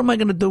 What am I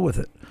going to do with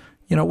it?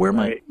 You know, where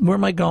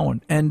am I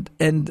going? And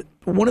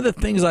one of the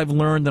things I've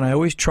learned, and I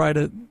always try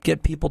to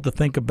get people to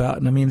think about,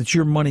 and I mean, it's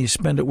your money, you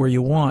spend it where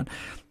you want,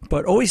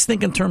 but always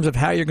think in terms of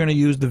how you're going to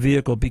use the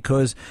vehicle,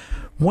 because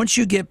once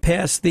you get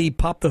past the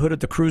pop the hood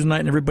at the cruise night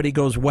and everybody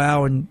goes,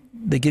 wow, and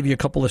they give you a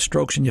couple of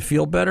strokes and you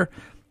feel better,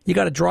 you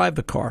got to drive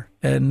the car.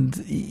 And,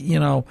 you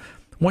know,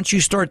 once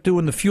you start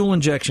doing the fuel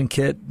injection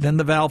kit, then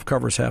the valve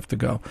covers have to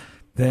go.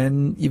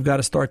 Then you've got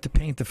to start to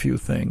paint a few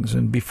things.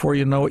 And before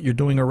you know it, you're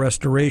doing a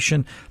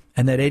restoration.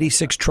 And that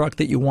 86 truck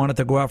that you wanted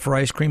to go out for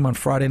ice cream on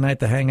Friday night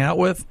to hang out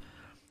with,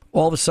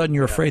 all of a sudden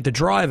you're afraid to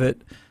drive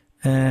it,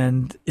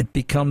 and it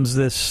becomes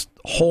this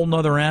whole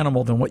nother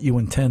animal than what you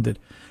intended.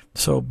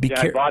 So be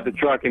careful. I bought the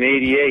truck in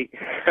 '88.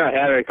 I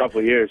had it a couple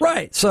of years.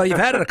 Right. So you've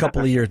had it a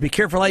couple of years. Be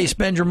careful how you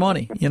spend your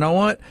money. You know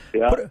what?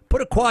 Yeah.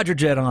 Put a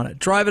Quadrajet on it.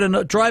 Drive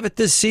it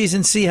this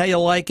season. See how you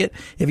like it.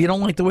 If you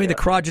don't like the way the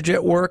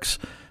Quadrajet works,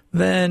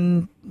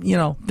 then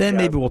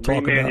maybe we'll talk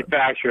about it.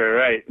 Manufacturer,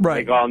 right?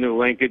 Right. Like all new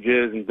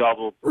linkages and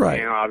double,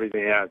 right?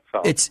 Everything. Yeah.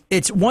 So.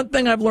 It's one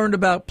thing I've learned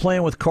about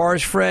playing with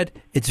cars, Fred.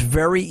 It's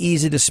very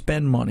easy to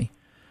spend money.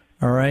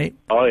 All right.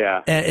 Oh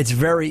yeah. And it's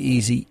very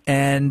easy,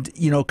 and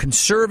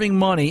conserving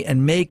money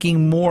and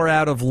making more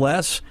out of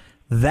less.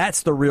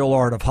 That's the real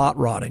art of hot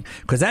rodding,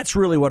 because that's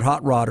really what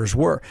hot rodders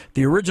were.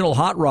 The original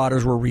hot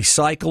rodders were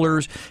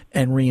recyclers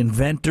and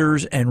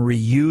reinventors and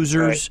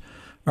reusers. Right.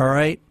 All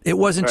right, it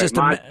wasn't just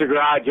Monster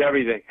Garage,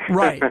 everything.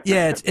 Right?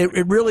 Yeah,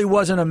 it really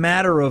wasn't a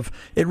matter of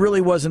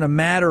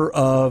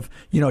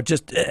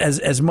just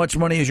as much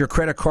money as your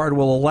credit card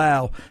will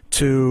allow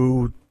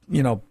to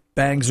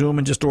bang zoom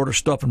and just order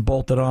stuff and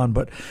bolt it on.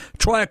 But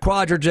try a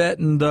Quadrajet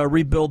and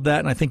rebuild that,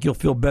 and I think you'll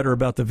feel better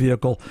about the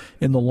vehicle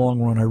in the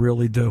long run. I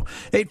really do.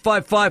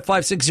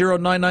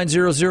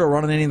 855-560-9900.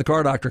 Ron Ananian, the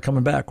Car Doctor,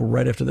 coming back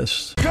right after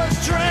this.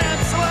 'Cause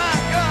tramps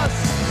like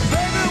us,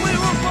 baby, we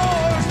were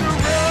born to run.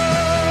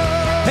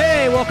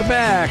 Hey, welcome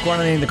back. Ron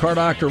Ananian, the Car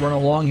Doctor,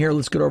 running along here.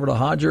 Let's get over to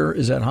Hodger.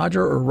 Is that Hodger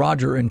or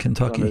Roger in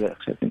Kentucky?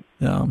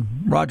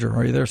 Roger,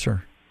 are you there,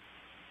 sir?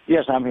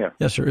 Yes, I'm here.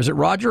 Yes, sir. Is it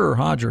Roger or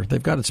Hodger?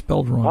 They've got it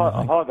spelled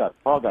wrong. Hodger.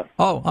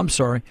 Oh, I'm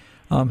sorry.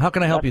 How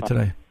can I help you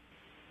today?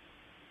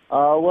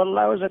 Well,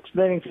 I was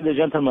explaining to the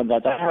gentleman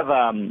that I have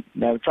I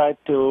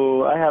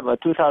have a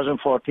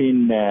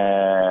 2014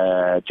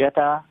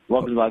 Jetta,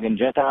 Volkswagen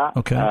Jetta,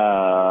 okay,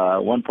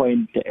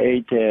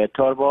 1.8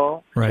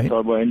 turbo, right,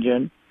 turbo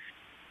engine.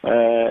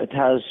 It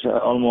has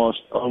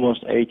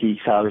almost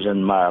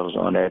 80,000 miles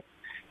on it,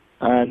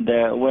 and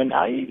when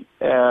I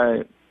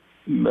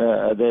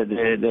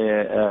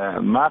the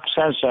map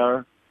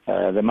sensor,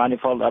 the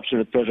manifold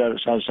absolute pressure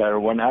sensor,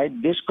 when I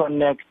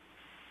disconnect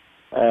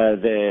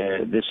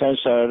the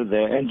sensor,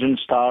 the engine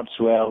starts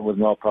well with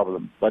no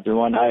problem. But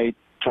when I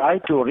try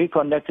to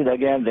reconnect it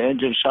again, the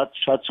engine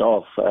shuts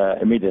off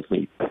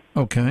immediately.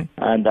 Okay.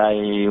 And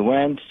I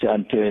went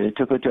and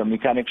took it to a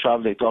mechanic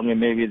shop. They told me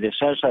maybe the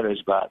sensor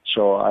is bad.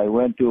 So I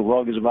went to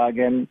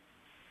Volkswagen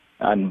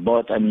and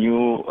bought a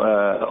new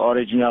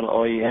original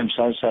OEM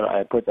sensor.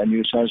 I put a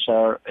new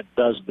sensor. It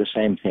does the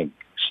same thing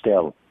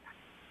still.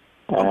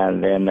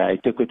 And then I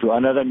took it to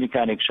another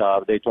mechanic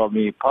shop. They told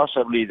me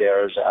possibly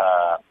there's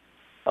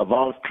a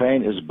valve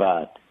train is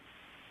bad.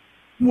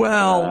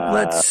 Well,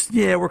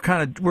 we're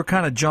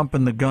kind of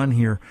jumping the gun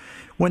here.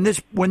 When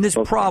this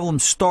problem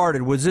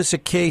started, was this a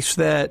case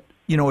that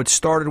it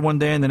started one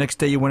day and the next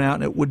day you went out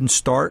and it wouldn't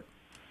start?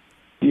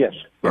 Yes.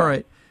 All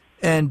right.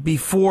 And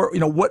before,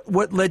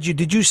 what led you?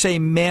 Did you say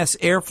mass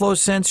airflow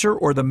sensor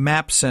or the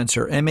MAP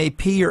sensor,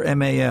 MAP or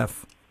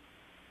MAF?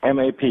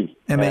 MAP. P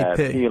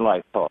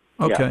like Paul.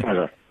 Okay.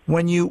 Yeah.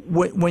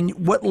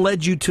 What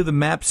led you to the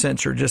MAP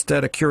sensor? Just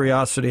out of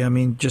curiosity, I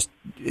mean,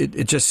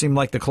 it just seemed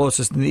like the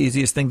closest and the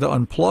easiest thing to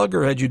unplug,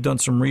 or had you done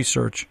some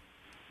research?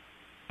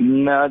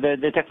 No,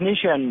 the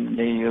technician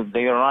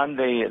they run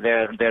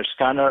their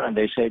scanner and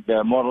they said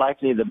more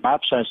likely the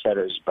MAP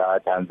sensor is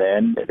bad, and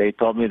then they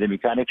told me the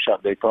mechanic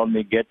shop. They told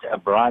me get a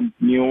brand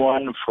new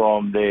one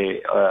from the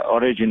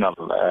original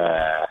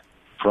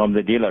from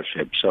the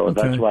dealership. So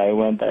okay, that's why I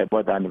went. I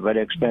bought a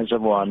very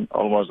expensive one,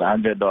 almost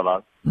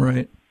 $100.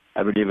 Right.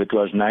 I believe it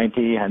was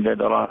 $90,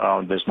 $100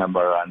 around this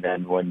number. And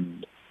then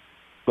when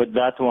put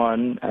that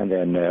one, and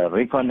then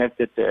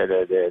reconnected.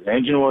 The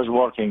engine was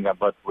working,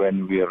 but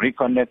when we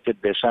reconnected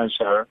the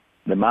sensor,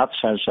 the MAP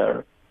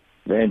sensor,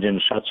 the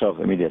engine shuts off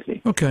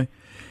immediately. Okay.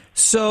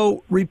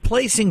 So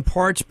replacing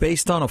parts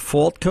based on a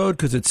fault code,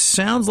 because it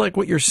sounds like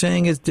what you're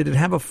saying is, did it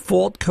have a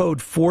fault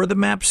code for the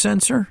MAP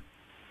sensor?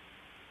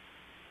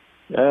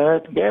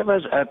 It gave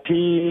us a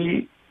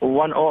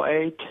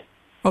P108.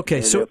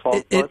 Okay, so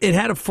it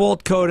had a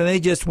fault code, and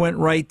they just went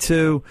right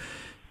to,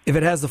 if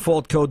it has the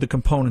fault code, the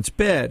component's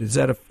bad. Is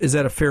that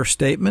a fair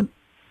statement?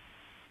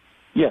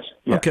 Yes.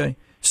 Yeah. Okay.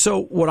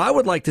 So what I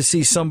would like to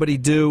see somebody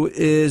do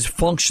is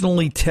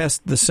functionally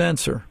test the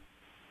sensor.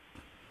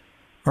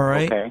 All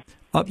right? Okay.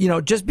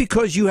 Just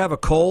because you have a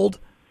cold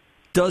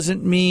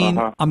doesn't mean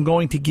I'm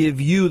going to give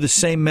you the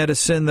same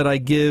medicine that I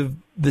give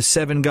the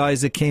 7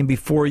 guys that came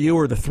before you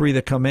or the 3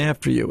 that come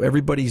after you.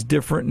 Everybody's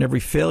different, and every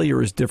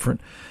failure is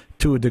different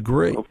to a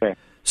degree. Okay.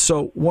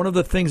 So one of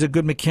the things a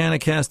good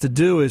mechanic has to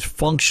do is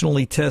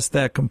functionally test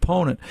that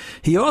component.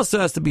 He also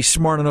has to be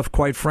smart enough,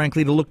 quite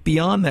frankly, to look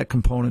beyond that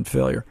component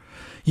failure.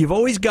 You've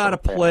always got to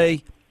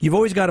play. You've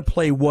always got to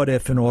play what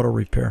if in auto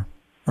repair.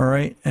 All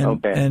right,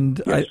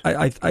 and yes.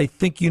 I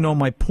think you know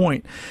my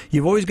point.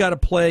 You've always got to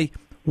play.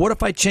 What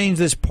if I change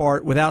this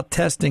part without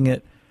testing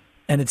it,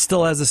 and it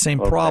still has the same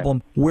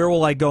problem? Where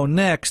will I go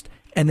next?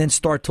 And then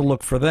start to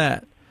look for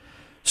that.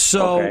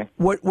 So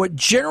what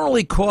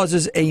generally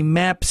causes a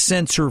MAP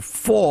sensor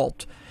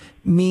fault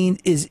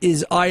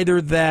is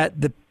either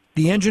that the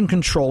engine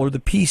controller, the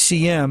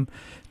PCM,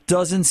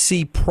 doesn't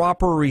see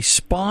proper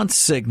response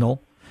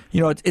signal.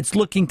 It's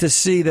looking to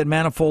see that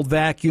manifold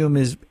vacuum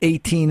is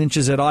 18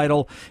 inches at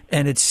idle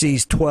and it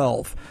sees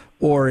 12.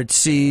 Or it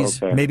sees,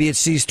 maybe it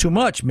sees too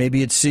much.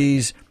 Maybe it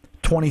sees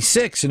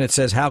 26 and it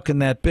says, how can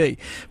that be?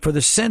 For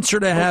the sensor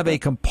to have a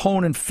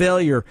component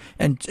failure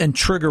and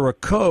trigger a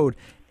code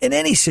in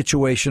any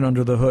situation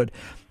under the hood,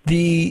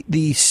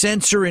 the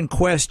sensor in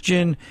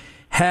question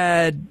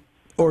had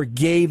or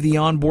gave the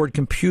onboard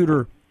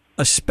computer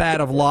a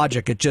spat of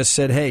logic. It just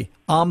said, hey,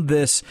 I'm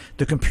this.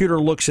 The computer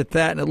looks at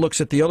that, and it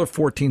looks at the other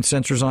 14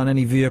 sensors on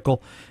any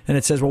vehicle, and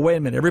it says, well, wait a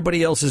minute,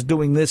 everybody else is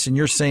doing this, and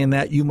you're saying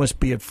that, you must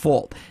be at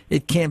fault.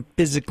 It can't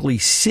physically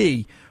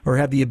see or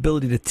have the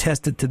ability to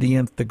test it to the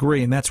nth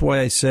degree, and that's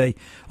why I say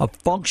a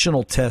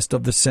functional test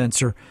of the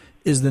sensor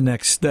is the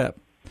next step.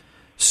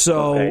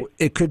 So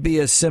it could be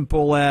as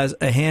simple as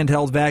a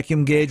handheld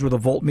vacuum gauge with a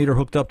voltmeter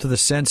hooked up to the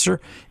sensor,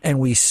 and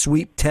we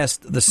sweep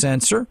test the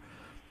sensor.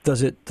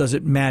 Does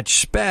it match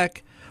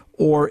spec?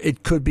 Or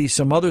it could be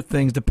some other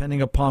things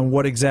depending upon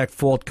what exact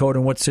fault code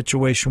and what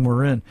situation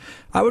we're in.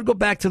 I would go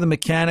back to the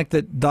mechanic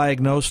that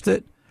diagnosed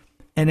it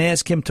and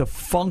ask him to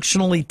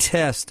functionally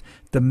test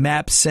the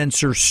MAP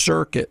sensor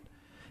circuit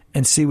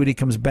and see what he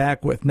comes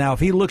back with. Now, if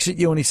he looks at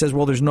you and he says,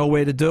 well, there's no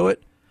way to do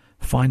it,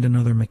 find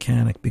another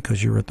mechanic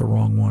because you're at the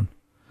wrong one.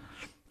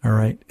 All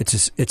right?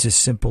 It's as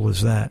simple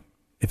as that,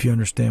 if you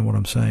understand what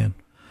I'm saying.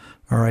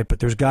 All right, but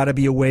there's got to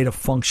be a way to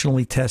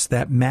functionally test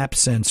that MAP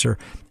sensor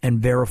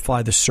and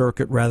verify the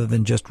circuit rather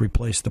than just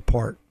replace the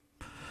part.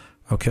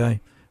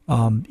 Okay,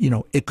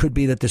 it could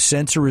be that the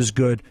sensor is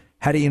good.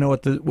 How do you know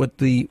what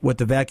the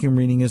vacuum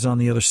reading is on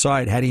the other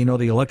side? How do you know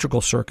the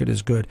electrical circuit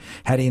is good?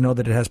 How do you know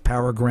that it has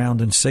power, ground,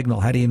 and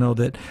signal? How do you know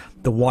that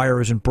the wire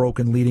isn't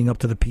broken leading up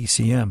to the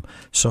PCM?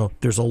 So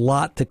there's a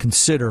lot to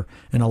consider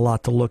and a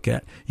lot to look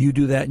at. You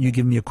do that and you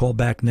give me a call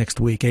back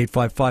next week,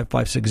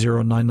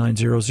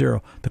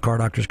 855-560-9900. The Car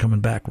Doctor's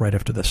coming back right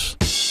after this.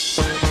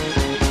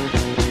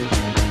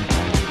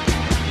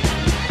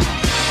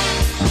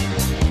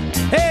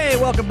 Hey,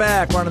 welcome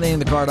back. Ron Ananian,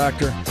 the Car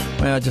Doctor.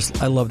 I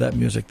love that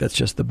music. That's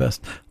just the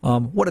best.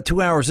 What a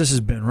 2 hours this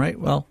has been, right?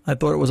 Well, I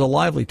thought it was a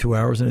lively 2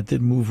 hours, and it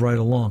did move right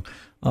along.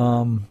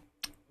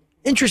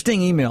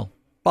 Interesting email.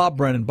 Bob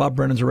Brennan. Bob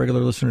Brennan's a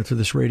regular listener to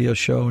this radio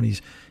show,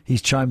 and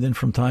he's chimed in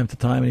from time to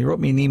time. And he wrote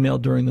me an email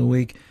during the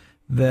week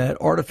that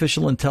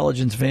artificial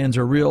intelligence vans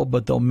are real,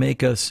 but they'll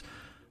make us,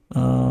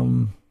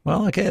 they'll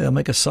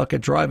make us suck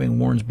at driving,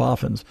 warns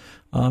Boffins.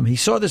 He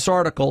saw this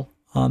article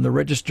on the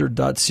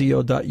registered.co.uk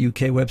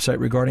website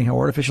regarding how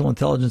artificial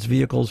intelligence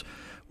vehicles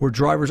where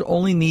drivers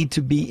only need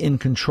to be in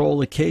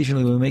control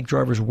occasionally will make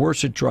drivers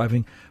worse at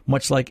driving,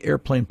 much like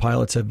airplane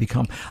pilots have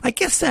become. I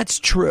guess that's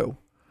true,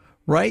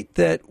 right?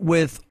 That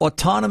with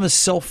autonomous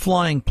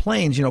self-flying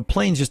planes,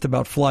 planes just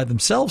about fly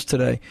themselves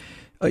today,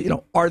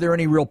 are there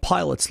any real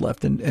pilots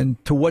left?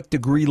 And to what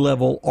degree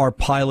level are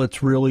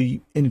pilots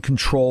really in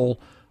control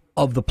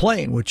of the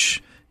plane,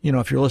 which,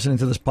 if you're listening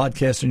to this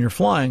podcast and you're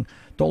flying,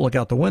 don't look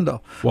out the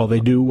window. Well, they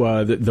do.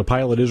 The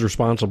pilot is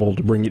responsible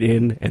to bring it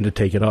in and to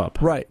take it up.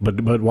 Right.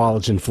 But while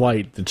it's in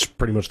flight, it's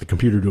pretty much the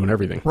computer doing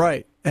everything.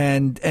 Right.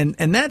 And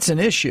that's an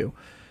issue.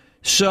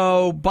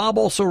 So Bob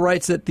also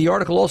writes that the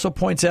article also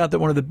points out that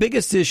one of the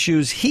biggest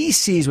issues he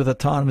sees with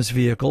autonomous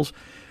vehicles,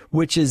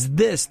 which is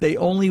this: they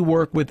only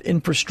work with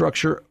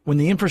infrastructure when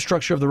the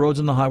infrastructure of the roads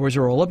and the highways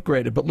are all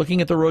upgraded. But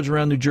looking at the roads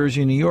around New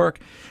Jersey and New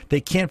York,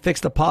 they can't fix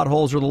the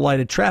potholes or the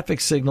lighted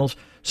traffic signals.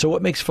 So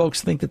what makes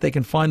folks think that they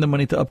can find the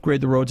money to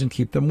upgrade the roads and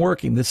keep them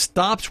working? This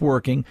stops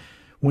working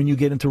when you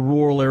get into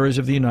rural areas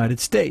of the United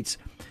States.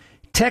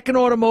 Tech and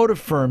automotive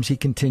firms, he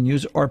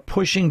continues, are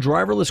pushing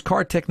driverless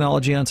car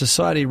technology on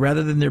society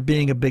rather than there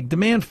being a big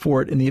demand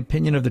for it, in the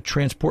opinion of the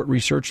Transport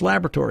Research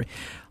Laboratory.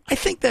 I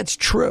think that's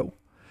true,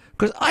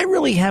 because I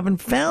really haven't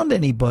found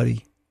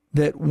anybody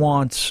that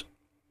wants,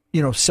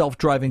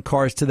 self-driving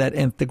cars to that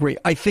nth degree.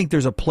 I think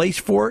there's a place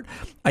for it.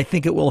 I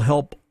think it will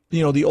help,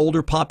 the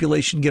older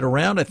population get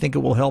around. I think it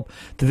will help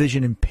the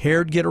vision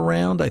impaired get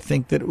around. I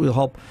think that it will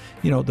help,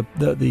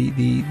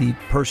 the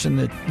person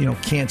that,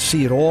 can't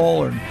see at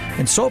all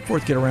and so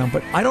forth get around.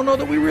 But I don't know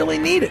that we really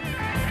need it.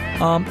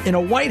 In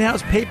a White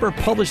House paper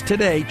published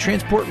today,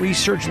 Transport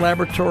Research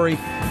Laboratory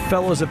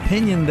fellows'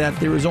 opinion that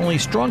there is only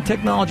strong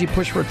technology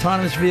push for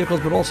autonomous vehicles,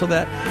 but also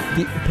that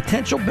the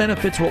potential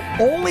benefits will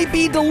only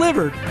be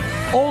delivered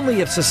only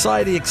if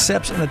society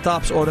accepts and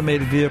adopts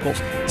automated vehicles,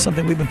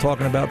 something we've been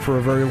talking about for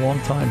a very long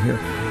time here.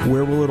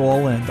 Where will it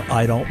all end?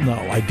 I don't know.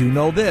 I do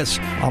know this.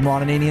 I'm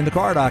Ron Ananian, the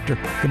Car Doctor.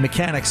 The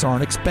mechanics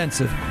aren't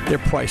expensive. They're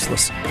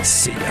priceless.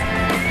 See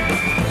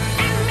ya.